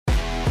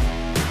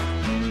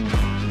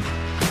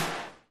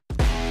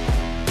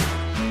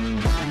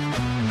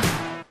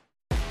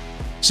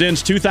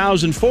Since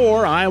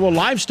 2004, Iowa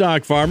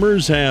livestock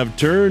farmers have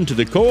turned to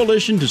the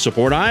Coalition to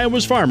Support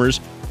Iowa's Farmers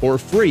for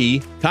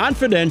free,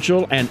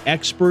 confidential, and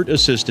expert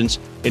assistance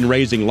in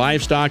raising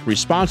livestock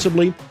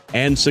responsibly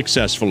and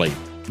successfully.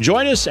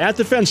 Join us at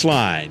the fence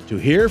line to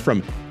hear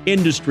from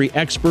industry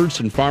experts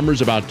and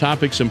farmers about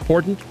topics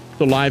important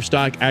to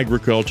livestock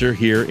agriculture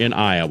here in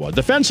Iowa.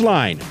 The fence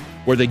line,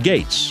 where the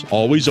gates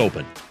always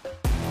open.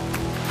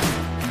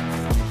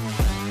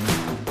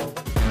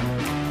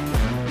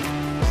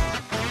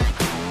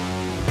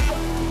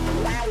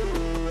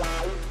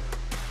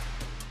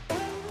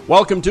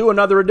 Welcome to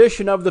another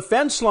edition of The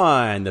Fence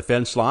Line. The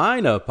Fence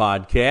Line, a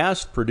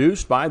podcast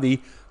produced by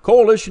the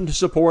Coalition to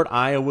Support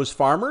Iowa's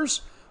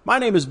Farmers. My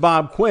name is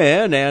Bob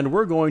Quinn, and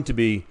we're going to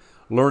be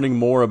learning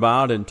more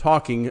about and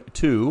talking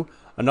to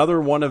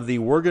another one of the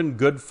Wergen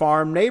Good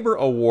Farm Neighbor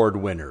Award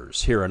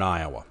winners here in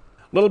Iowa.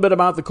 A little bit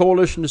about the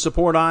Coalition to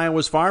Support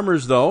Iowa's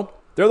Farmers, though.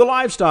 They're the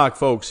livestock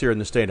folks here in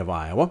the state of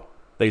Iowa.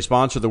 They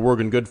sponsor the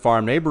Wergen Good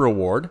Farm Neighbor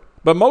Award,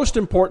 but most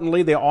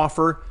importantly, they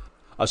offer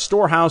a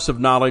storehouse of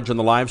knowledge on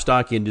the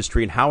livestock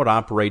industry and how it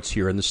operates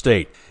here in the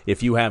state.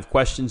 If you have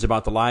questions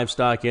about the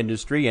livestock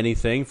industry,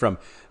 anything from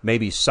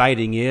maybe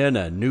siting in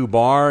a new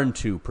barn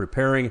to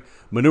preparing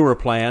manure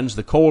plans,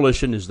 the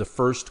Coalition is the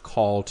first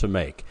call to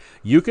make.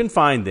 You can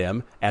find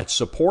them at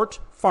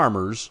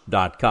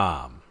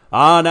supportfarmers.com.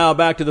 Now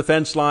back to the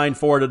fence line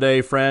for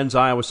today, friends.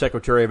 Iowa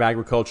Secretary of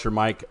Agriculture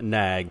Mike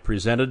Nag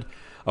presented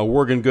a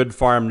Wergen Good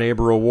Farm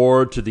Neighbor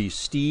Award to the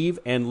Steve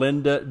and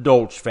Linda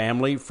Dolch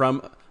family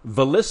from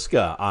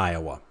Villisca,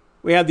 Iowa.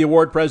 We had the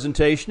award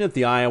presentation at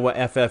the Iowa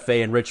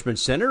FFA Enrichment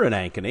Center in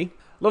Ankeny. A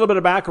little bit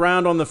of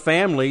background on the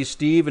family.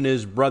 Steve and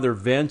his brother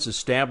Vince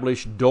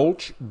established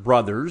Dolch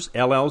Brothers,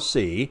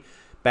 LLC,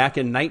 back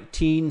in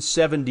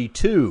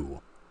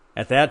 1972.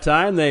 At that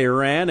time, they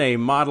ran a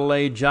Model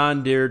A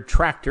John Deere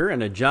tractor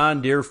and a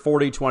John Deere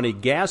 4020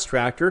 gas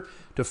tractor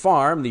to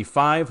farm the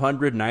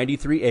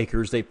 593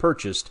 acres they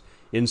purchased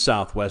in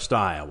southwest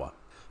Iowa.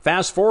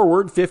 Fast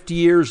forward 50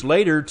 years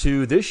later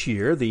to this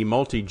year, the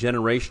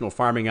multi-generational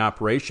farming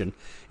operation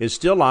is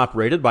still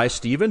operated by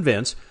Steve and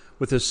Vince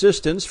with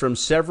assistance from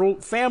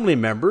several family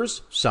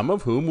members, some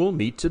of whom we'll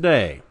meet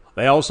today.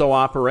 They also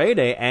operate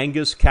a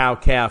Angus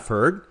cow-calf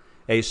herd,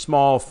 a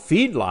small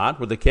feedlot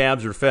where the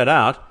calves are fed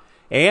out,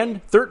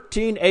 and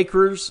 13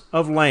 acres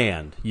of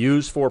land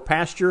used for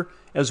pasture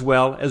as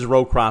well as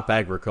row crop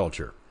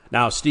agriculture.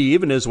 Now,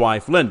 Steve and his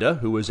wife Linda,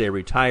 who is a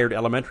retired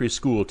elementary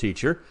school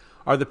teacher,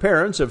 are the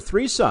parents of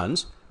 3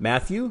 sons,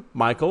 Matthew,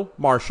 Michael,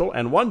 Marshall,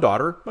 and 1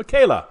 daughter,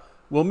 Michaela.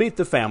 We'll meet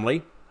the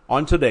family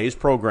on today's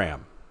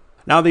program.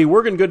 Now, the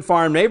Wergen Good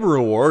Farm Neighbor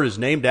Award is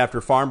named after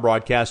farm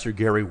broadcaster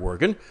Gary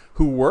Wergen,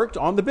 who worked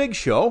on The Big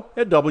Show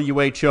at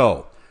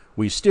WHO.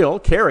 We still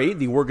carry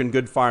the Wergen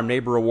Good Farm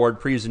Neighbor Award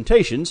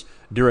presentations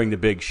during The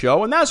Big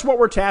Show, and that's what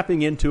we're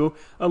tapping into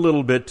a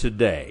little bit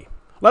today.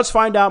 Let's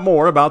find out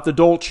more about the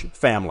Dolch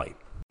family.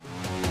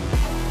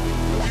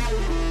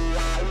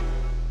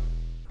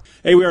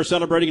 Hey, we are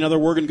celebrating another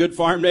Wergen Good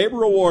Farm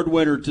Neighbor Award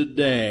winner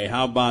today.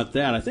 How about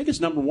that? I think it's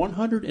number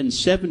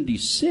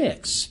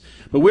 176.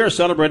 But we are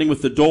celebrating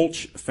with the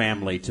Dolch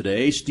family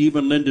today. Steve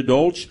and Linda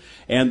Dolch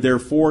and their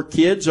 4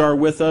 kids are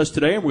with us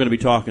today, and we're going to be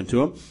talking to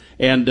them.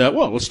 And,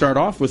 let's start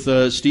off with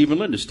Steve and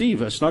Linda.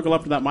 Steve, snuggle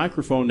up to that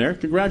microphone there.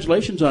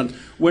 Congratulations on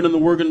winning the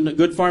Wergen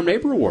Good Farm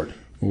Neighbor Award.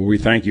 Well, we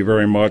thank you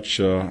very much.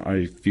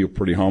 I feel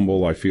pretty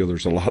humble. I feel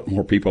there's a lot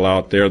more people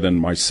out there than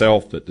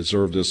myself that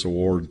deserve this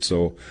award.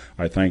 So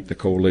I thank the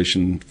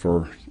Coalition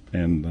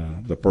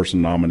and the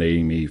person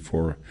nominating me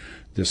for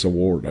this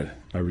award.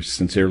 I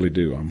sincerely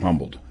do. I'm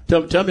humbled.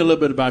 Tell me a little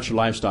bit about your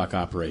livestock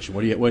operation.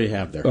 What do you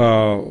have there?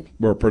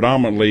 We're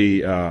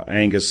predominantly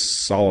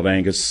solid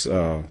Angus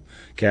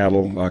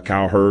cattle,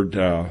 cow herd,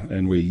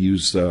 and we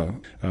use our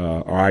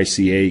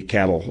ICA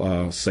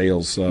cattle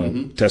sales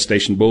test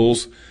station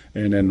bulls.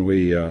 And then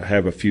we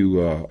have a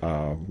few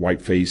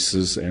white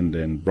faces and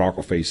then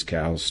bronco face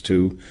cows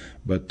too.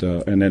 But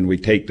and then we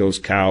take those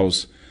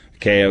calves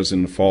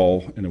in the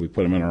fall, and then we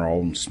put them in our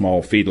own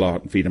small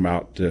feedlot and feed them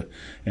out.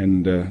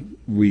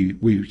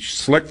 We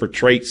select for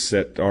traits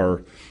that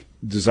are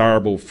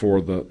desirable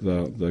for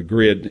the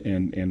grid,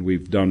 and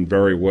we've done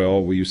very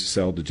well. We used to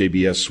sell to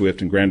JBS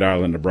Swift in Grand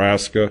Island,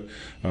 Nebraska.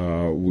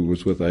 We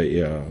was with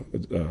a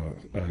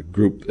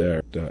group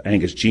there,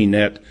 Angus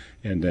G-Net,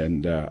 and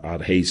then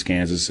out of Hayes,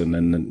 Kansas, and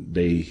then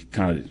the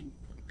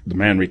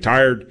man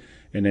retired,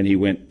 and then he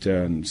went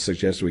and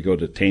suggested we go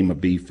to Tama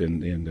Beef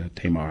in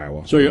Tama,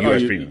 Iowa. So you're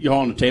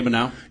hauling to Tama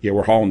now? Yeah,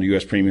 we're hauling the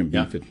U.S. Premium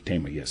Beef in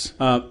Tama, yes.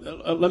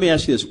 Let me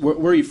ask you this.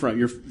 Where are you from?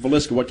 You're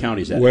Villisca. What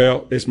county is that?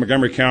 Well, it's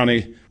Montgomery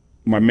County.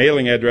 My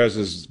mailing address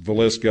is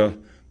Villisca,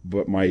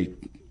 but my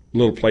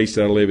little place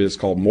that I live is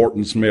called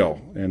Morton's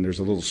Mill, and there's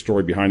a little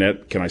story behind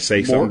that. Can I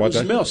say something about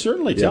that? Morton's Mill,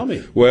 certainly. Yeah. Tell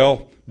me.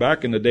 Well,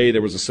 back in the day,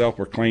 there was a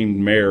self-proclaimed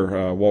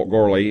mayor, Walt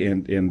Gorley,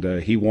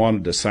 and he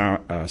wanted to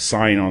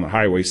sign on the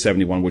Highway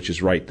 71, which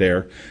is right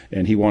there,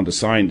 and he wanted a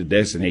sign to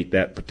designate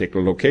that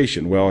particular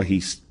location. Well,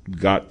 he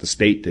got the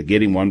state to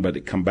get him one, but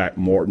it come back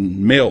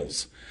Morton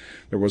Mills.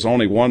 there was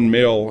only one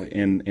mill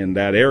in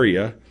that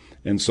area,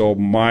 and so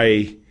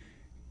my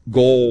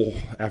goal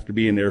after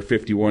being there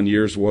 51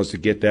 years was to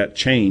get that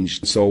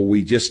changed. So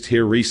we just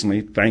here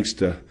recently, thanks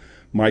to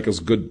Michael's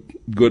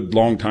good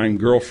longtime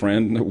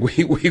girlfriend,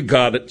 we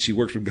got it. She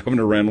worked with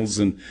Governor Reynolds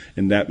and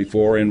that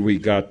before, and we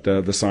got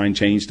the sign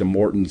changed to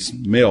Morton's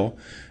Mill.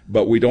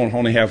 But we don't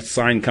only have a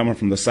sign coming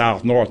from the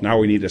south-north. Now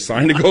we need a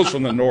sign that goes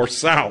from the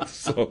north-south.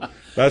 So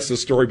that's the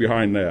story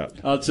behind that.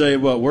 I'll tell you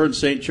what, we're in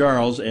St.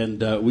 Charles,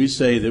 and we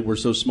say that we're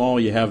so small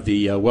you have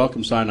the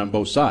welcome sign on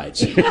both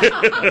sides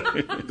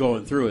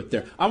going through it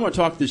there. I want to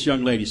talk to this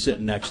young lady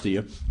sitting next to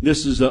you.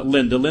 This is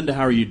Linda. Linda,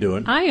 how are you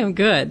doing? I am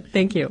good.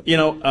 Thank you. You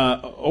know,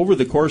 over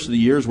the course of the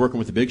years working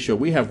with the Big Show,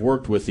 we have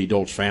worked with the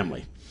Dolch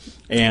family.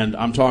 And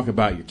I'm talking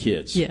about your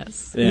kids.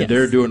 Yes. And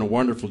they're doing a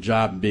wonderful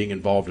job in being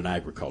involved in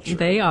agriculture.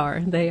 They are.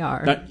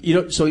 Now,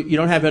 so you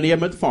don't have any of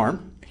them at the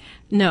farm?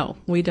 No,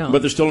 we don't.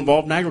 But they're still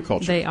involved in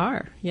agriculture? They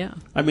are, yeah.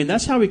 I mean,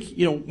 that's how we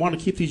want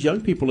to keep these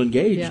young people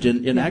engaged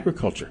in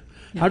agriculture.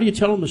 Yeah. How do you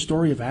tell them the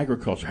story of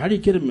agriculture? How do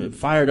you get them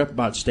fired up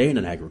about staying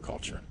in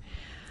agriculture?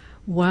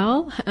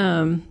 Well,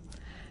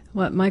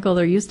 Michael,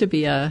 there used to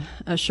be a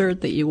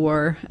shirt that you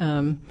wore.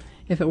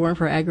 If it weren't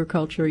for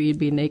agriculture, you'd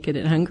be naked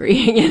and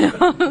hungry,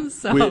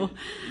 So,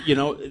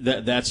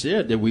 that's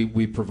it.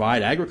 We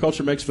provide.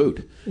 Agriculture makes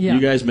food. Yeah.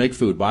 You guys make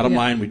food. Bottom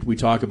line, we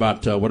talk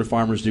about what do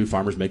farmers do?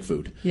 Farmers make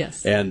food.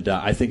 Yes. And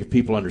I think if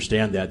people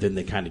understand that, then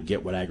they kind of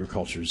get what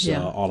agriculture's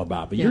all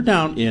about. But you're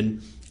down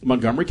in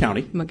Montgomery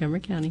County. Montgomery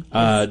County.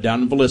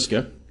 Down in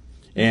Villisca.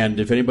 And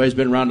if anybody's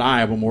been around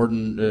Iowa more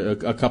than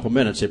a couple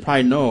minutes, they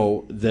probably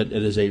know that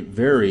it is a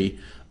very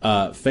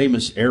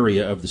famous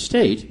area of the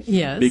state.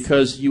 Yes.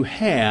 Because you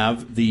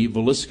have the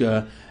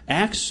Villisca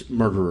axe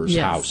murderer's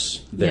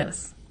house there.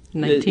 Yes.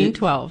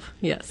 1912.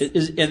 Yes.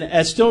 And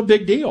that's still a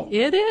big deal.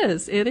 It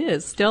is. It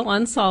is. Still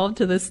unsolved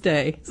to this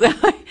day. So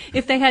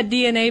if they had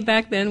DNA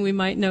back then, we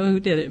might know who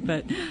did it.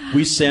 But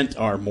we sent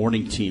our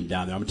morning team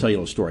down there. I'm going to tell you a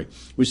little story.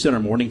 We sent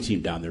our morning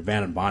team down there,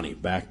 Van and Bonnie,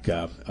 back,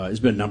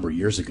 it's been a number of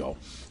years ago.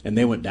 And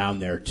they went down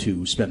there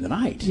to spend the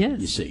night,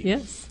 you see.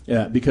 Yes.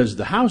 Because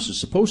the house is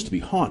supposed to be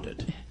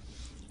haunted.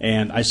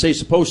 And I say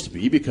supposed to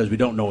be because we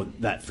don't know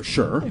that for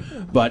sure.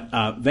 But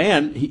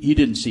Van, he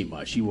didn't see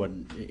much. He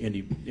wasn't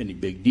any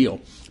big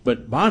deal.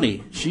 But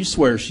Bonnie, she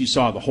swears she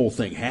saw the whole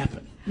thing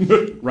happen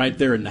right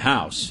there in the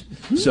house.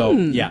 So,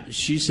 yeah,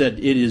 she said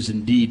it is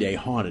indeed a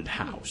haunted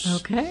house.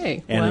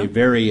 Okay. And a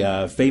very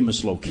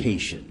famous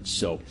location.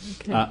 So,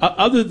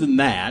 other than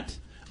that,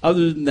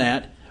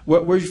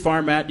 where's your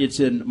farm at? It's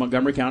in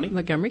Montgomery County?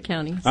 Montgomery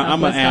County, I'm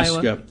going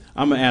Iowa.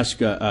 to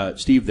ask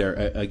Steve there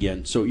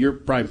again. So you're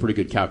probably pretty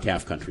good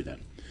cow-calf country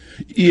then.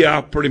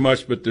 Yeah, pretty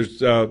much, but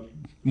there's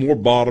more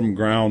bottom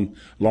ground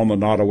along the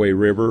Nottoway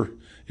River.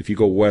 If you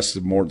go west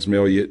of Morton's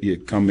Mill, you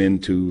come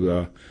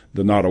into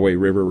the Nottoway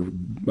River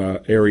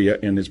area,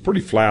 and it's pretty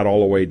flat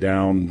all the way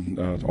down,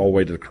 all the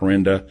way to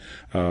Corinda.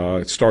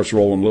 It starts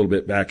rolling a little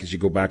bit back as you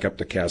go back up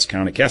to Cass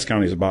County. Cass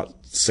County is about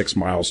 6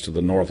 miles to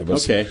the north of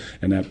us in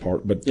that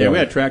part. But we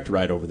had a tractor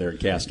ride over there in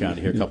Cass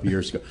County here a couple of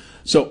years ago.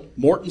 So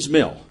Morton's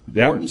Mill.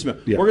 Morton's Mill.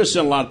 Yeah. We're going to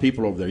send a lot of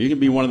people over there. You can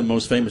be one of the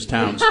most famous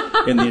towns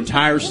in the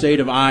entire state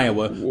of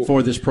Iowa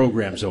before this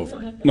program's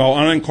over. No,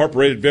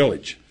 unincorporated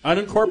village.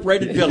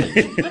 Unincorporated village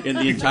in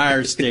the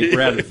entire state.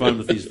 We're having fun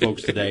with these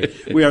folks today.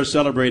 We are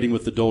celebrating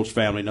with the Dolch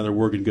family, another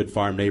Working Good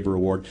Farm Neighbor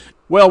Award.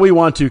 Well, we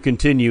want to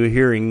continue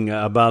hearing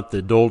about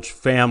the Dolch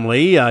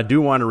family. I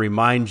do want to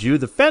remind you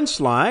the Fence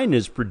Line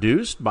is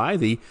produced by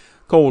the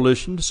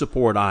Coalition to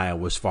Support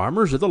Iowa's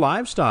Farmers, or the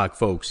livestock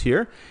folks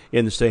here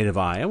in the state of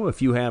Iowa.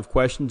 If you have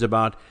questions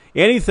about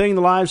anything in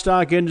the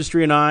livestock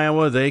industry in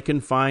Iowa, they can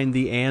find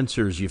the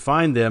answers. You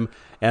find them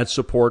at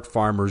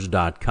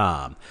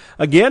supportfarmers.com.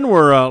 Again,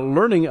 we're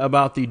learning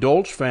about the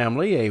Dolch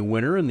family, a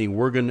winner in the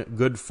Working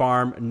Good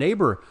Farm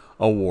Neighbor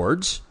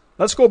Awards.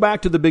 Let's go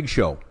back to the big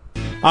show.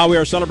 We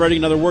are celebrating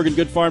another Working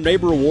Good Farm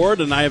Neighbor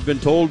Award, and I have been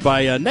told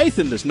by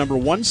Nathan this number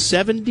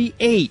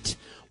 178.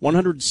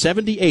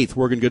 178th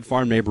Working Good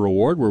Farm Neighbor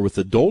Award. We're with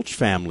the Dolch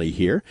family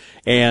here,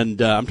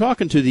 and I'm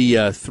talking to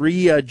the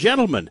three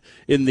gentlemen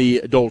in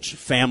the Dolch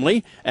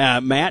family.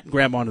 Matt,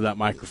 grab onto that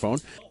microphone.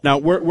 Now,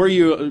 where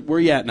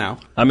you at now?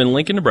 I'm in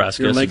Lincoln,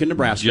 Nebraska. You're in Lincoln,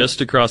 Nebraska.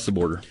 Just across the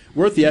border.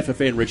 We're at the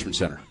FFA Enrichment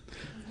Center.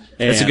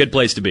 It's a good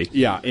place to be.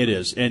 Yeah, it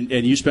is. And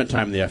you spent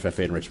time in the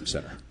FFA Enrichment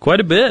Center. Quite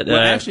a bit. Well,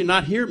 actually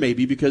not here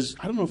maybe, because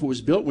I don't know if it was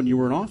built when you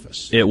were in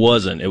office. It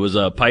wasn't. It was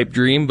a pipe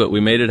dream, but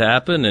we made it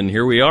happen, and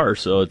here we are.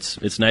 So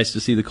it's nice to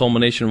see the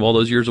culmination of all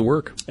those years of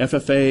work.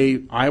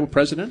 FFA Iowa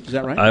president, is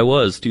that right? I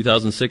was,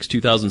 2006,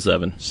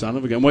 2007. Son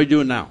of a gun. What are you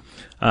doing now?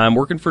 I'm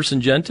working for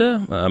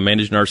Syngenta,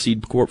 managing our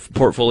seed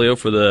portfolio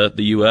for the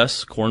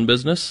U.S. corn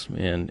business,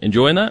 and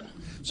enjoying that.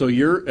 So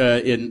you're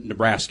in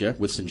Nebraska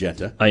with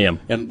Syngenta. I am.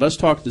 And let's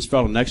talk to this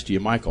fellow next to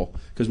you, Michael,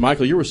 because,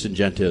 Michael, you're with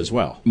Syngenta as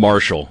well.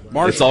 Marshall.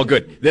 It's all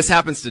good. This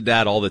happens to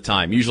Dad all the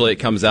time. Usually it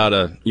comes out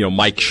of,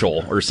 Mike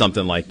Scholl or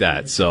something like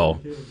that.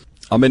 So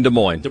I'm in Des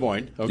Moines. Des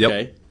Moines, okay.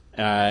 Yep.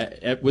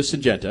 with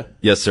Syngenta.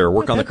 Yes, sir.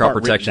 Work on the That crop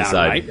part protection written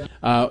down,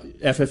 side.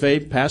 right?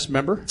 FFA, past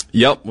member?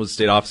 Yep, was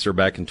state officer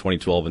back in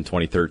 2012 and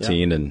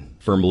 2013, and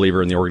firm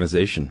believer in the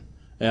organization.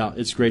 Yeah,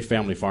 it's a great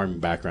family farming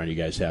background you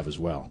guys have as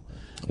well.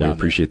 We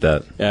appreciate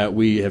that.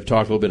 We have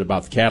talked a little bit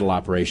about the cattle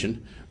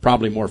operation,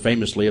 probably more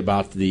famously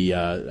about the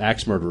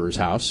axe murderer's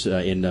house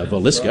in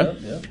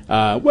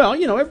Villisca. Well,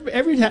 you know,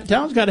 every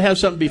town's got to have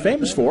something to be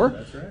famous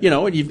for. You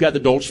know, and you've got the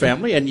Dolch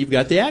family, and you've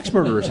got the axe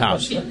murderer's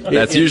house.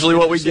 That's usually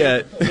what we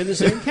get in the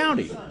same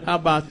county. How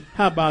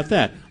about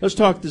that? Let's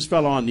talk to this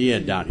fellow on the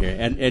end down here,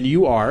 and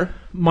you are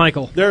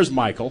Michael. There's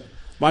Michael.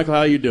 Michael,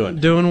 how are you doing?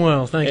 Doing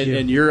well, thank you.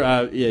 And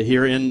you're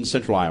here in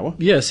Central Iowa?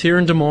 Yes, here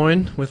in Des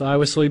Moines with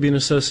Iowa Soybean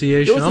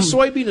Association. It was the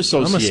Soybean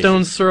Association. I'm a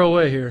stone's throw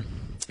away here.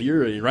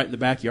 You're right in the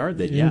backyard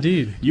then, yeah.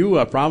 Indeed.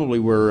 You probably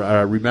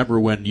were, remember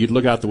when you'd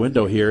look out the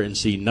window here and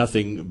see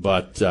nothing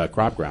but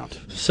crop ground.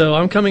 So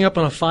I'm coming up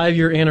on a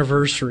 5-year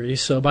anniversary.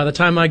 So by the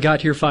time I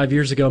got here 5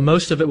 years ago,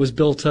 most of it was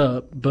built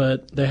up,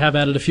 but they have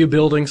added a few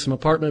buildings, some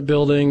apartment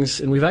buildings,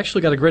 and we've actually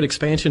got a great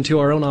expansion to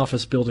our own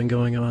office building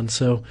going on.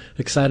 So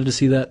excited to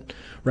see that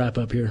wrap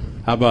up here.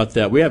 How about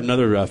that? We have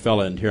another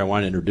fella in here I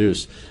want to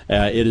introduce.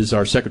 It is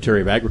our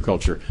Secretary of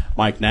Agriculture,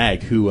 Mike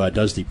Nag, who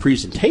does the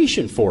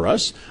presentation for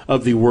us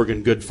of the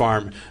Oregon Good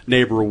Farm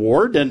Neighbor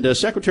Award. And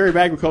Secretary of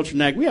Agriculture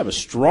Nag, we have a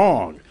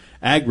strong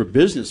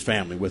agribusiness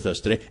family with us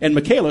today. And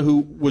Michaela,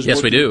 who was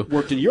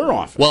worked in your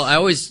office. Well,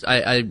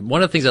 I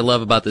one of the things I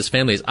love about this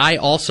family is I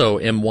also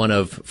am one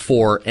of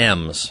 4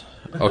 M's.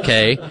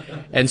 Okay,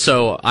 and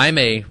so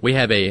we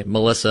have a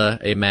Melissa,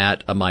 a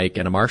Matt, a Mike,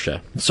 and a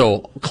Marcia.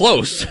 So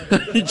close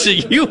to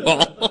you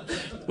all.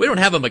 We don't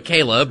have a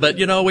Michaela, but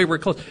we were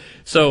close.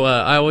 So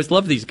I always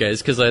love these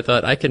guys because I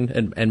thought I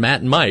can, and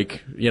Matt and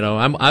Mike.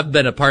 I've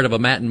been a part of a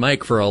Matt and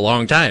Mike for a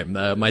long time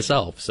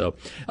myself. So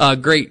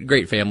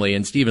great family,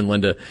 and Steve and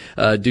Linda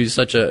do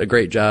such a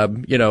great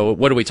job.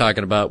 What are we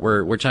talking about?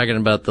 We're talking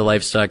about the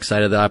livestock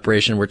side of the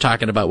operation. We're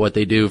talking about what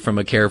they do from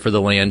a care for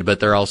the land, but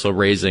they're also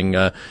raising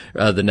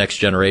the next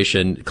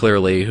generation,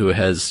 clearly, who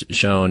has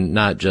shown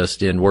not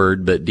just in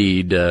word but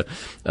deed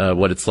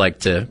what it's like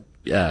to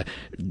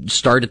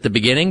start at the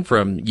beginning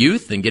from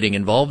youth and getting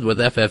involved with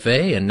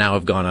FFA, and now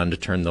have gone on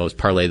to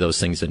parlay those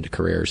things into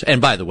careers.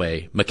 And by the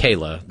way,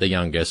 Michaela, the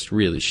youngest,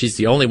 really, she's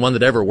the only one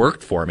that ever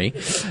worked for me.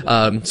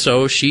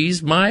 So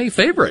she's my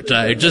favorite.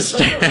 I just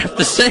have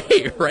to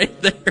say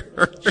right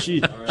there.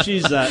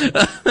 She's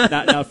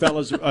now,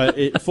 fellas,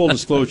 full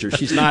disclosure,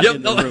 she's not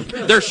in the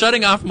room. They're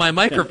shutting off my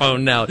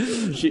microphone now.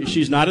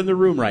 She's not in the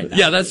room right now.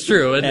 Yeah, that's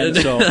true. And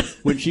so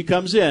when she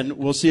comes in,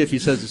 we'll see if he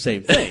says the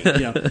same thing.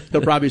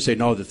 He'll probably say,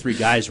 no, the 3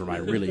 guys were my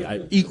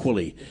really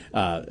equally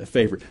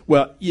favorite.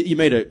 Well, you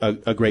made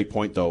a great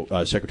point, though,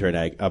 Secretary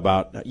Nag,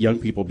 about young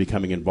people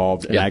becoming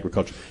involved in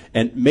agriculture,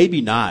 and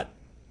maybe not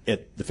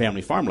at the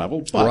family farm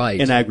level, but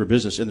in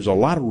agribusiness. And there's a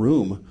lot of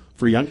room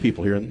for young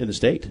people here in the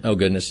state. Oh,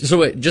 goodness.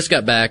 So I just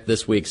got back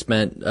this week,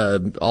 spent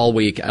all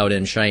week out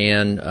in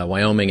Cheyenne,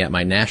 Wyoming at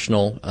my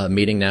national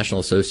meeting, National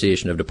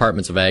Association of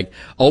Departments of Ag.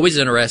 Always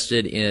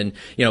interested in,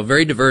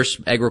 very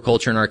diverse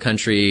agriculture in our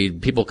country.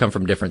 People come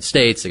from different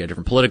states. They got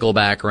different political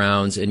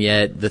backgrounds, and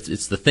yet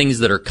it's the things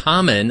that are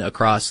common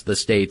across the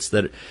states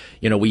that,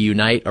 we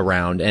unite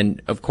around.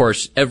 And, of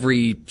course,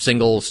 every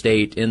single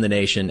state in the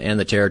nation and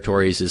the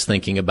territories is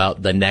thinking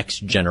about the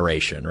next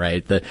generation,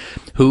 right?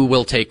 Who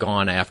will take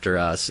on after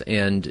us.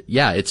 And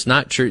it's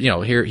not true.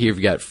 Here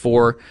you've got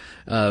 4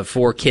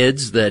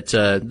 kids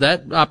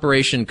that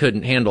operation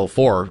couldn't handle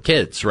 4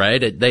 kids,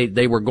 right?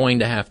 They were going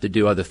to have to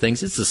do other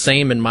things. It's the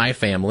same in my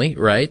family,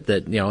 right?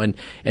 That,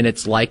 and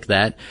it's like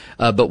that.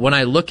 But when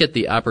I look at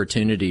the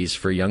opportunities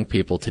for young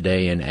people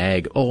today in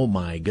ag, oh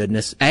my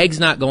goodness, ag's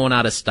not going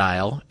out of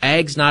style.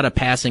 Ag's not a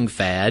passing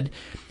fad.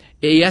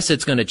 Yes,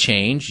 it's going to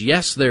change.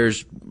 Yes,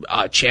 there's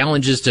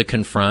challenges to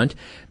confront,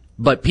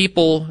 but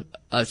people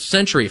a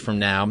century from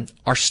now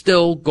are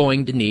still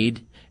going to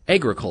need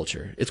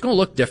agriculture. It's going to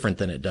look different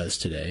than it does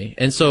today.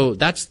 And so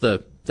that's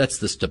the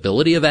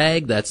stability of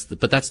ag. That's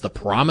the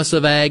promise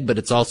of ag, but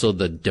it's also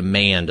the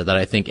demand that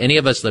I think any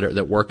of us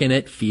that work in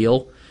it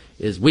feel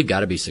is we've got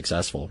to be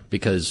successful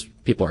because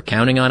people are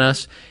counting on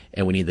us,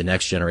 and we need the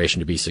next generation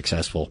to be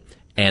successful.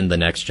 And the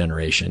next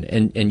generation,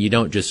 and you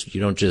don't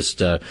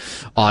just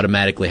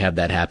automatically have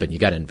that happen. You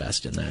got to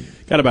invest in that.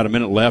 Got about a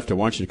minute left. I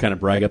want you to kind of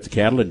brag up the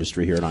cattle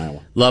industry here in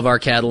Iowa. Love our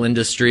cattle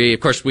industry. Of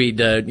course, we're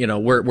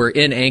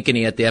in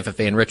Ankeny at the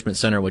FFA Enrichment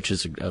Center, which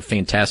is a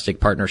fantastic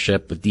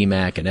partnership with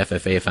DMAC and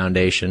FFA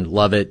Foundation.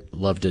 Love it.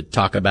 Love to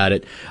talk about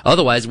it.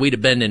 Otherwise, we'd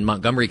have been in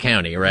Montgomery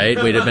County,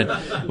 right? We'd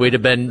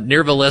have been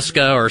near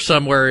Villisca or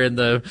somewhere in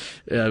the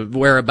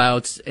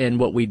whereabouts. And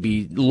what we'd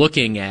be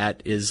looking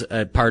at is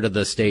a part of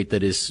the state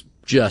that is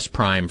just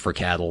prime for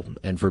cattle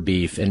and for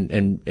beef. And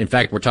in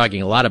fact, we're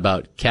talking a lot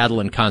about cattle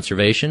and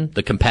conservation,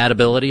 the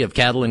compatibility of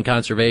cattle and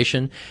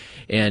conservation,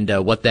 and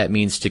what that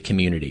means to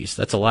communities.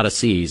 That's a lot of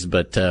C's,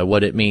 but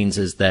what it means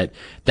is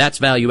that's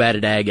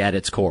value-added ag at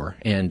its core.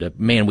 And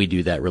man, we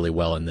do that really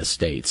well in this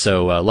state.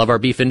 So love our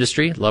beef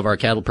industry, love our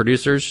cattle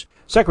producers.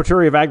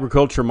 Secretary of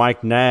Agriculture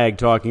Mike Nag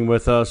talking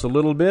with us a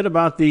little bit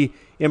about the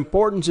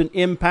importance and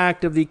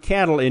impact of the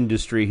cattle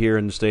industry here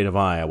in the state of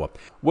Iowa.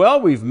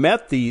 Well, we've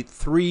met the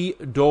 3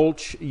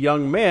 Dolch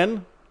young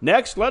men.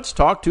 Next, let's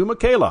talk to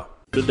Michaela.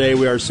 Today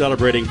we are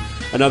celebrating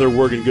another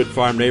Working Good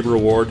Farm Neighbor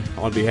Award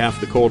on behalf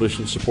of the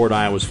Coalition Support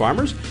Iowa's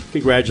Farmers,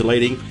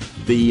 congratulating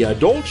the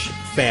Dolch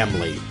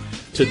family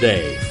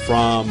today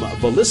from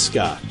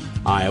Villisca,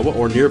 Iowa,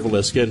 or near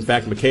Villisca. In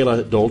fact,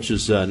 Michaela Dolch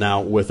is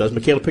now with us.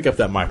 Michaela, pick up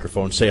that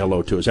microphone. Say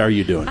hello to us. How are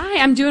you doing?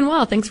 Hi, I'm doing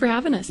well. Thanks for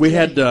having us. We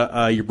had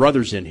your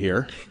brothers in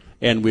here,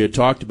 and we had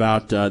talked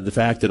about the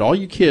fact that all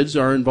you kids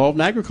are involved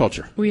in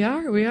agriculture. We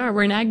are.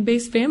 We're an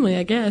ag-based family,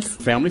 I guess.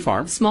 Family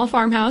farm. Small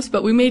farmhouse,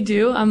 but we made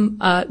do. I'm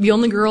the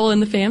only girl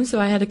in the fam,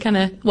 so I had to kind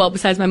of, well,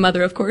 besides my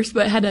mother, of course,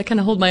 but had to kind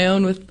of hold my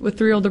own with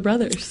 3 older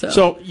brothers.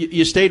 So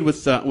you stayed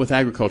with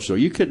agriculture. So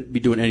you could be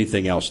doing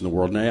anything else in the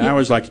world. And I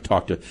always like to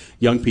talk to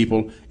young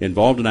people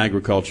involved in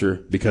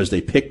agriculture because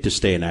they picked to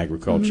stay in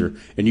agriculture,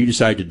 and you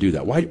decided to do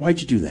that. Why'd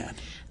you do that?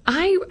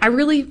 I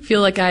really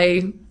feel like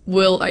I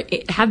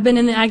have been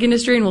in the ag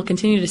industry and will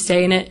continue to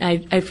stay in it.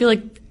 I feel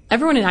like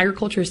everyone in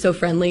agriculture is so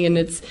friendly, and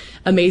it's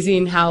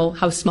amazing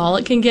how small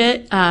it can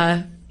get.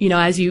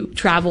 As you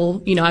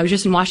travel, I was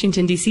just in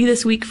Washington, D.C.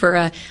 this week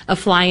for a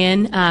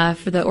fly-in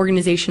for the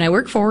organization I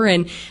work for,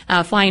 and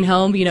flying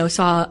home,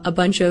 saw a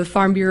bunch of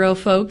Farm Bureau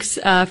folks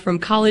from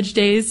college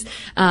days.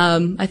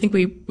 I think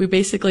we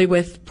basically,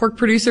 with pork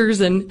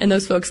producers and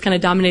those folks, kind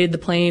of dominated the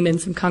plane, and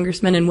some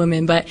congressmen and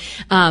women. But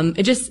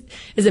it just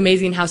is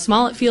amazing how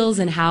small it feels,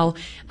 and how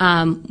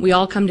we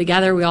all come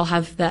together. We all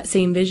have that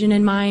same vision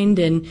in mind,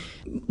 and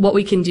what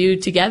we can do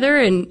together,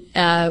 and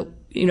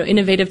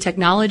innovative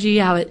technology,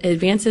 how it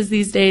advances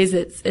these days.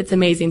 It's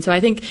amazing. So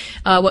I think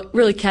what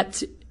really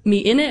kept me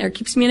in it, or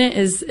keeps me in it,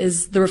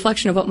 is the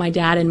reflection of what my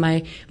dad and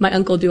my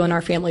uncle do on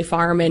our family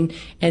farm, and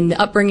the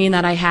upbringing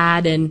that I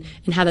had, and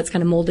how that's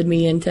kind of molded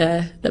me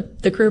into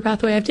the career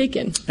pathway I've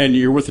taken. And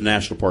you're with the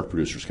National Pork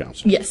Producers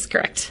Council. Yes,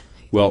 correct.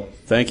 Well,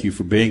 thank you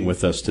for being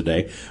with us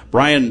today.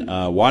 Brian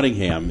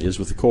Waddingham is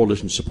with the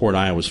Coalition Support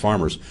Iowa's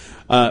Farmers.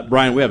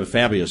 Brian, we have a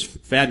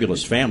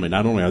fabulous family.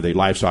 Not only are they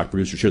livestock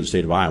producers here in the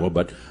state of Iowa,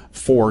 but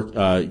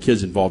 4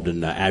 kids involved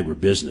in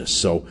agribusiness.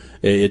 So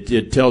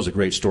it tells a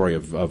great story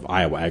of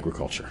Iowa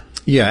agriculture.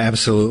 Yeah,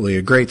 absolutely.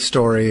 A great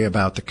story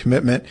about the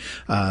commitment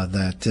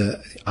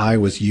that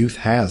Iowa's youth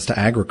has to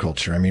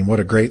agriculture. I mean, what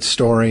a great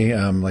story.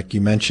 Like you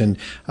mentioned,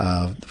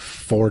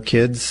 4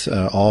 kids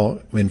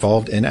all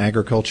involved in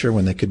agriculture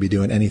when they could be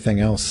doing anything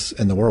else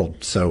in the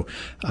world. So,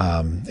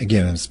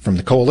 again, from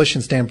the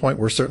coalition standpoint,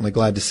 we're certainly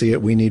glad to see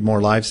it. We need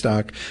more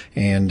livestock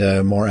and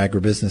more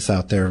agribusiness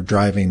out there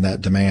driving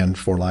that demand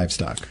for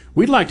livestock.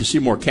 We'd like to see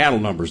more cattle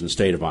numbers in the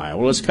state of Iowa.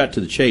 Well, let's cut to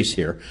the chase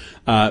here,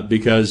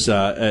 because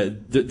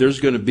there's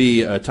going to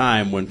be a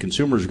time when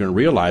consumers are going to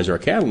realize our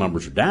cattle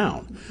numbers are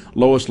down,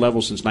 lowest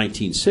level since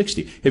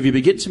 1960. Have you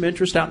been getting some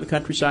interest out in the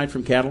countryside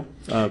from cattle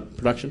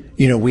production?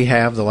 We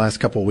have the last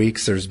couple of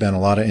weeks. There's been a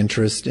lot of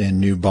interest in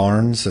new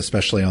barns,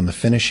 especially on the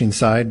finishing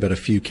side, but a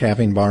few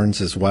calving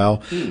barns as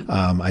well.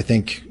 I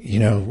think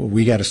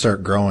we got to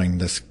start growing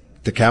the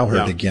cow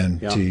herd again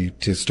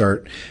to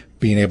start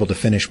being able to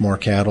finish more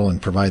cattle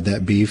and provide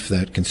that beef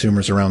that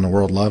consumers around the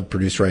world love,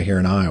 produced right here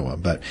in Iowa.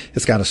 But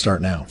it's got to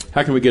start now.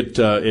 How can we get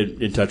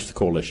in touch with the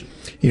coalition?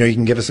 You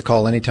can give us a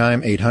call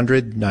anytime,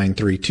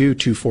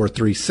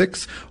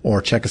 800-932-2436, or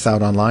check us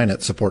out online at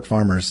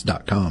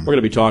supportfarmers.com. We're going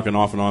to be talking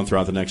off and on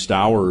throughout the next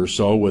hour or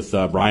so with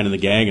Brian and the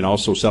gang, and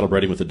also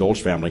celebrating with the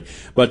Dolch family.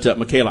 But,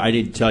 Michaela, I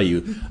need to tell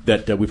you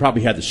that we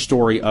probably had the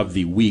story of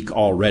the week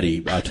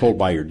already told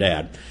by your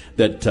dad,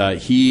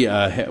 that he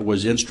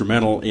was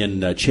instrumental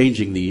in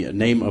changing the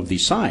name of the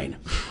sign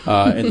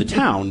in the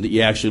town that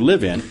you actually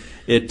live in.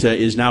 It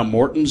is now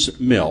Morton's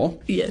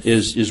Mill. Yes.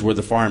 Is where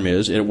the farm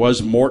is. It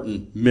was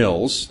Morton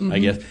Mills, I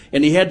guess.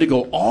 And he had to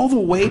go all the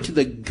way to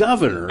the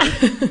governor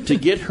to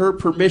get her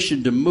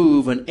permission to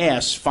move an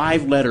S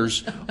 5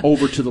 letters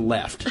over to the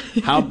left.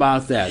 How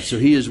about that? So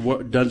he has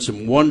done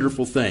some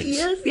wonderful things.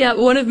 Yes, yeah,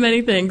 one of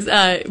many things.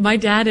 My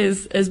dad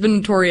has been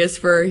notorious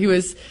for,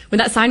 when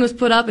that sign was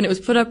put up and it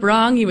was put up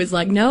wrong, he was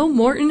like, no,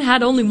 Morton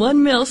had only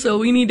one mill, so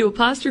we need to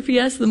apostrophe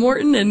S the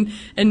Morton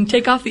and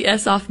take off the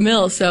S off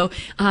mill. So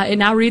it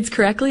now reads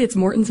correctly. It's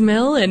Morton's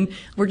Mill, and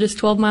we're just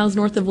 12 miles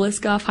north of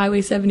Villisca off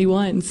Highway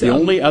 71. So. The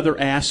only other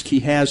ask he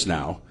has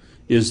now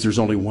is there's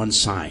only one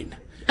sign.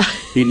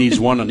 He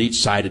needs one on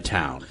each side of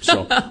town.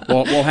 So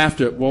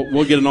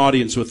we'll get an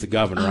audience with the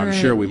governor. I'm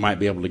sure we might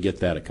be able to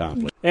get that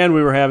accomplished. And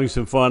we were having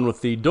some fun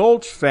with the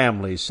Dolch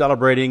family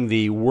celebrating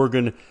the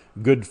Working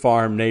Good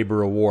Farm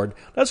Neighbor Award.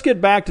 Let's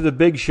get back to the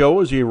big show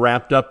as we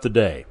wrapped up the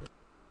day.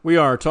 We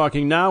are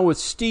talking now with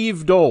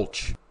Steve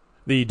Dolch.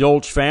 The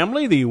Dolch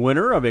family, the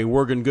winner of a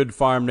Working Good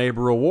Farm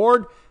Neighbor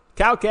Award,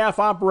 cow-calf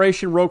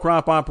operation, row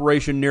crop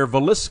operation near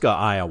Villisca,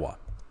 Iowa.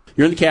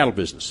 You're in the cattle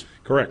business.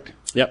 Correct.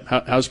 Yep.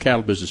 How's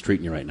cattle business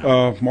treating you right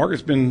now?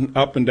 Market's been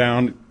up and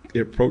down.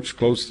 It approached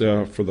close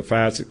for the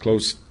fats. It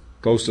closed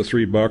close to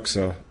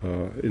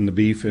 $3 in the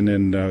beef, and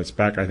then it's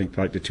back, I think,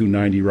 like to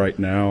 $2.90 right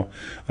now.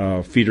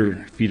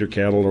 Feeder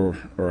cattle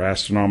are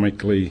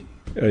astronomically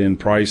in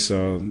price.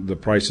 The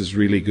price is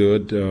really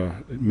good.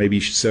 Maybe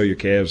you should sell your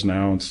calves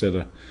now instead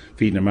of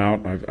feeding them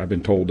out. I've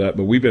been told that,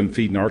 but we've been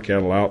feeding our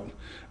cattle out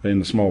in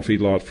the small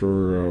feedlot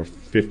for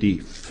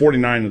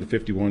 49 of the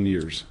 51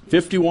 years.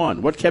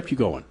 51. What kept you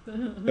going?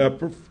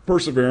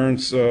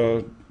 Perseverance.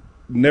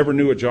 Never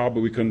knew a job that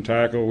we couldn't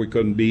tackle. We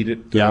couldn't beat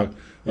it.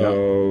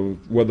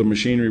 Whether the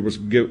machinery was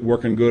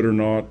working good or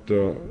not,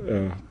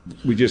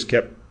 we just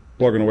kept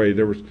plugging away.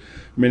 There was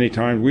many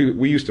times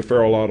we used to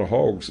farrow a lot of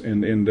hogs,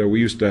 and we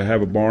used to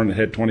have a barn that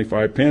had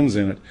 25 pens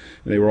in it.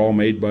 And they were all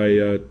made by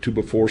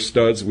 2x4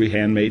 studs. We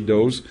handmade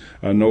those,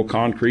 no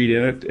concrete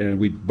in it, and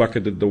we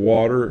bucketed the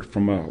water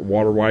from a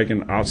water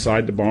wagon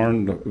outside the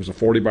barn. It was a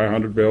 40 by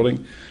 100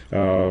 building.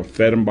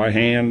 Fed them by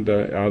hand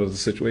out of the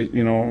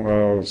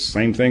situation.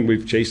 Same thing.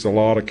 We've chased a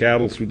lot of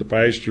cattle through the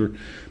pasture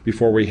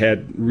before we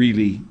had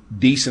really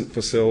decent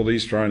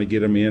facilities, trying to get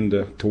them in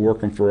to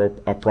work them for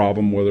a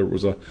problem, whether it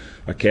was a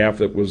calf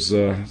that was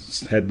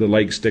had the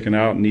legs sticking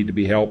out and need to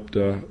be helped,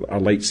 a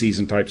late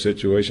season type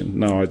situation.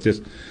 No, it's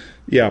just,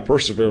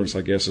 perseverance,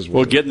 I guess, is what.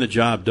 Well, getting the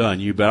job done,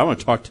 you bet. I want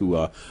to talk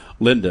to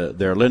Linda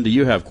there. Linda,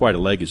 you have quite a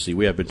legacy.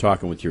 We have been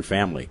talking with your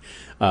family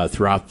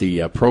throughout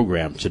the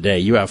program today.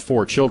 You have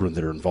 4 children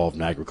that are involved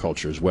in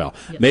agriculture as well.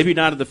 Yes. Maybe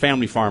not at the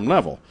family farm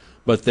level,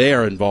 but they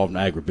are involved in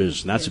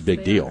agribusiness, and that's a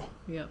big deal.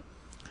 Yep.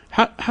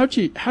 How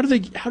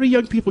do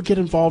young people get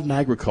involved in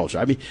agriculture?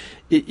 I mean,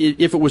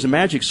 if it was a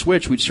magic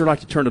switch, we'd sure like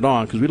to turn it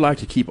on, because we'd like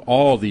to keep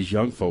all these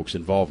young folks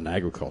involved in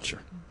agriculture.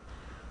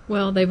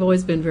 Well, they've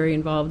always been very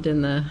involved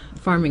in the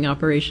farming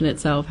operation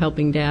itself,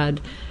 helping Dad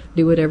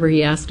do whatever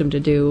he asked him to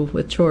do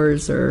with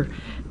chores, or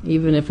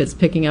even if it's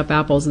picking up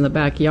apples in the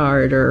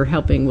backyard or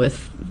helping with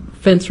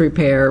fence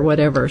repair or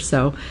whatever.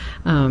 So,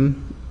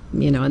 and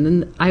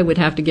then I would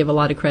have to give a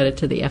lot of credit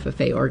to the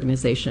FFA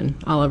organization.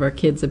 All of our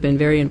kids have been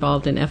very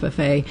involved in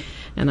FFA,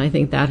 and I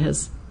think that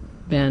has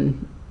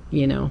been,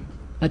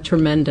 a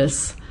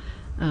tremendous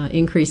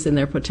increase in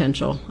their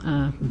potential.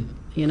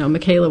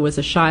 Michaela was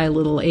a shy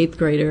little 8th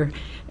grader,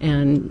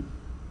 and,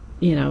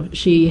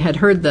 she had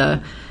heard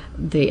the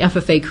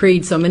FFA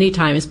creed so many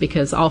times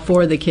because all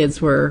 4 of the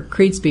kids were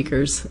creed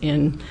speakers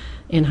in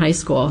high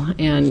school,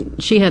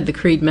 and she had the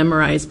creed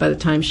memorized by the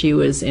time she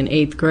was in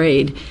 8th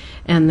grade.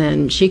 And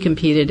then she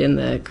competed in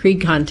the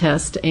creed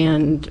contest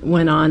and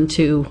went on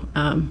to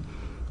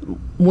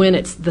win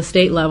at the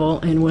state level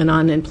and went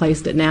on and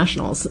placed at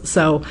nationals.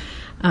 So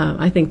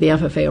I think the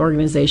FFA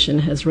organization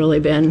has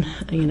really been,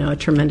 a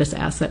tremendous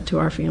asset to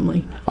our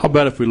family. I'll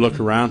bet if we look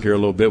around here a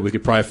little bit, we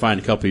could probably find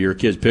a couple of your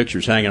kids'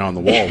 pictures hanging on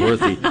the wall. We're at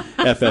the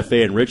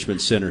FFA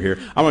Enrichment Center here.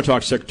 I want to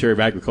talk to Secretary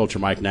of Agriculture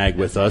Mike Nag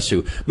with us,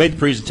 who made the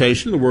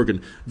presentation of the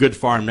Oregon Good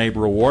Farm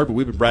Neighbor Award. But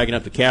we've been bragging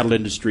up the cattle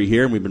industry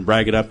here, and we've been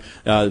bragging up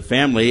the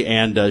family.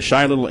 And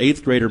shy little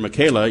 8th grader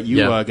Michaela, you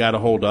got a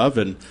hold of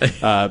and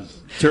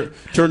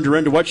turned her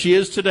into what she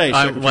is today.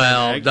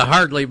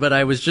 Hardly, but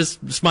I was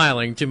just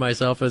smiling to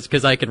myself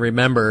because I can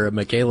remember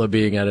Michaela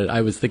being at it.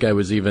 I think I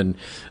was even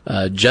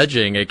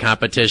judging a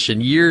competition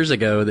years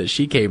ago that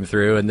she came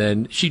through, and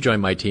then she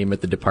joined my team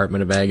at the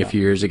Department of Ag a few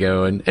years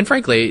ago. And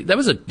frankly, that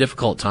was a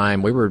difficult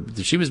time.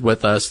 She was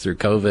with us through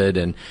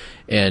COVID,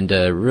 and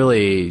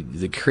really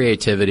the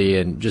creativity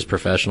and just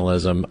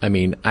professionalism. I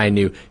mean, I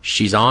knew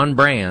she's on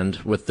brand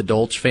with the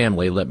Dolch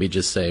family, let me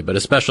just say, but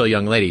a special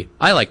young lady.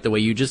 I like the way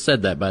you just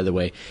said that, by the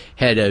way.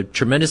 Had a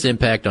tremendous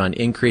impact on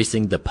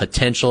increasing the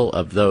potential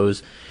of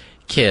those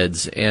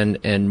kids,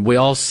 and we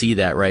all see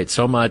that, right?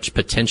 So much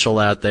potential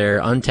out there,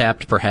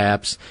 untapped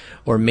perhaps,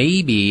 or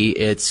maybe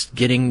it's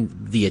getting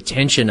the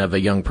attention of a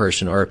young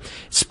person or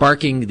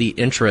sparking the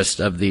interest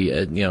of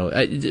the,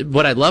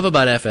 what I love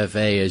about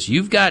FFA is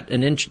you've got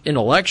an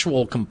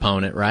intellectual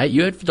component, right?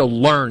 You have to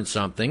learn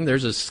something.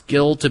 There's a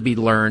skill to be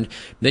learned.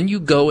 Then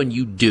you go and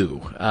you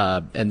do.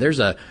 And there's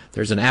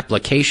an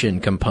application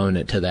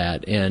component to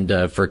that.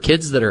 And for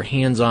kids that are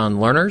hands-on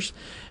learners,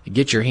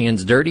 get your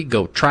hands dirty,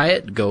 go try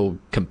it, go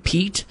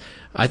compete.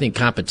 I think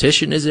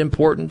competition is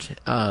important.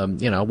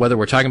 Whether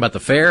we're talking about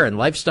the fair and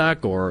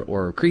livestock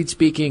or creed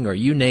speaking or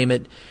you name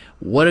it,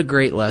 what a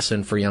great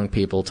lesson for young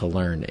people to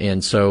learn.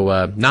 And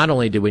so not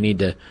only do we need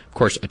to, of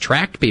course,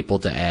 attract people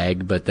to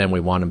ag, but then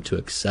we want them to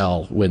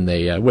excel when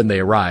they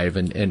arrive.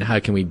 And how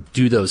can we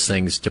do those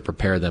things to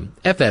prepare them?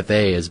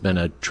 FFA has been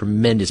a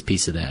tremendous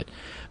piece of that.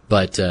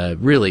 But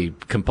really,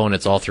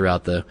 components all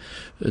throughout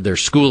their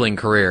schooling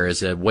career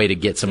is a way to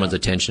get someone's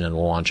attention and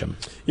launch them.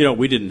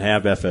 We didn't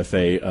have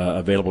FFA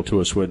available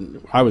to us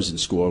when I was in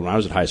school. When I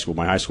was at high school,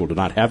 my high school did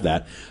not have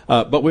that.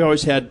 But we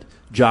always had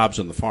jobs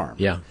on the farm.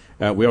 Yeah.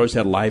 We always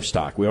had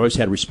livestock. We always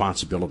had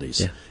responsibilities.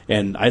 Yeah.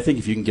 And I think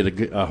if you can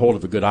get a hold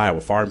of a good Iowa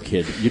farm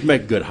kid, you'd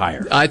make a good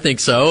hire. I think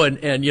so. And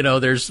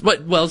there's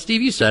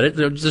Steve, you said it.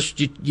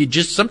 You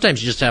just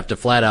sometimes you just have to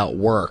flat out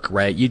work,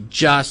 right?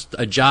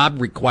 A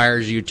job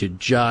requires you to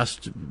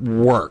just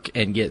work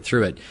and get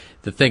through it.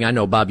 The thing I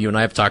know, Bob, you and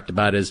I have talked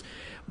about is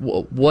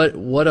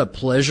what a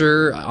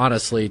pleasure,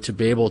 honestly, to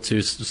be able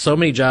to, so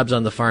many jobs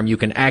on the farm, you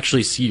can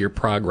actually see your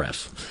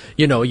progress.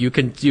 You know, you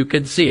can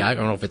see, I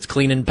don't know if it's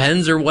cleaning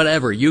pens or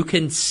whatever, you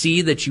can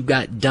see that you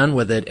got done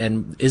with it,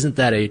 and isn't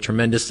that a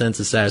tremendous sense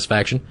of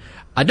satisfaction?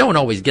 I don't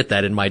always get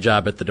that in my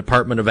job at the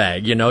Department of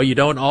Ag. You know, you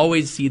don't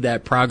always see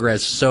that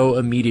progress so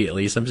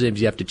immediately.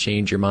 Sometimes you have to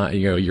change your mind,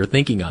 you know, your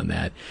thinking on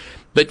that.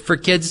 But for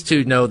kids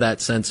to know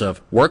that sense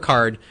of work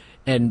hard,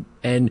 and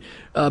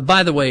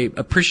by the way,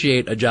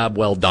 appreciate a job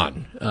well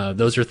done.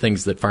 Those are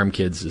things that farm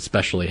kids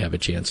especially have a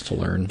chance to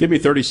learn. Give me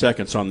 30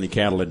 seconds on the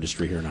cattle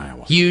industry here in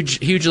Iowa.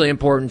 Hugely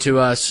important to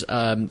us.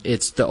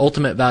 It's the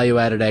ultimate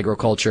value-added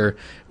agriculture.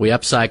 We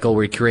upcycle,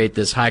 we create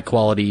this high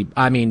quality.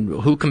 I mean,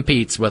 who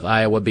competes with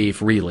Iowa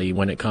beef really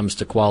when it comes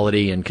to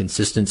quality and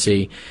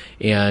consistency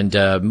and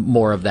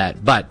more of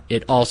that? But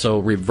it also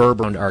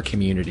reverberates our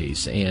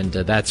communities, and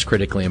that's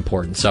critically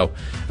important. So,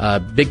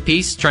 big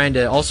piece, trying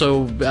to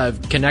also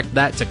connect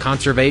that to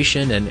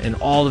conservation and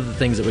all of the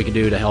things that we can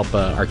do to help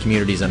our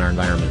communities and our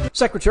environment.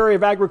 Secretary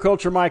of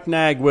Agriculture Mike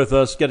Nag with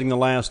us, getting the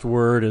last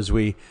word as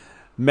we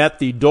met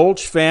the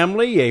Dolch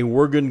family, a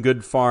Oregon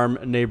Good Farm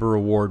Neighbor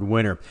Award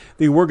winner.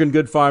 The Oregon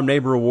Good Farm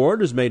Neighbor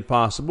Award is made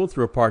possible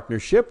through a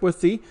partnership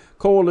with the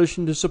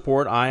Coalition to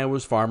Support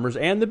Iowa's Farmers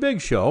and The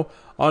Big Show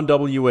on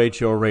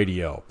WHO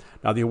Radio.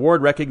 Now, the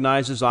award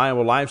recognizes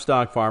Iowa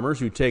livestock farmers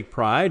who take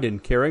pride in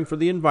caring for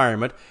the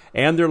environment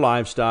and their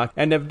livestock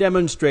and have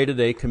demonstrated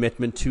a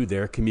commitment to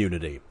their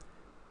community.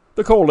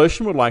 The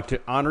Coalition would like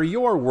to honor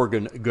your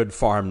Oregon Good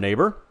Farm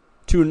neighbor.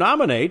 To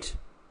nominate,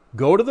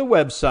 go to the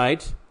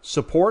website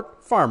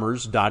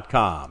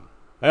supportfarmers.com.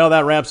 Well,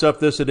 that wraps up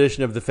this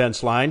edition of The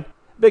Fence Line.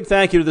 Big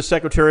thank you to the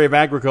Secretary of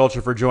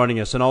Agriculture for joining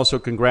us, and also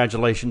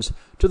congratulations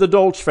to the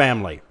Dolch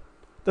family.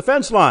 The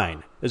Fence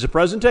Line is a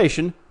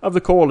presentation of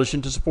the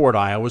Coalition to Support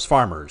Iowa's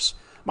Farmers.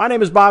 My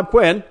name is Bob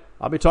Quinn.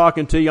 I'll be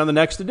talking to you on the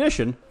next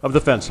edition of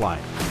The Fence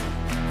Line.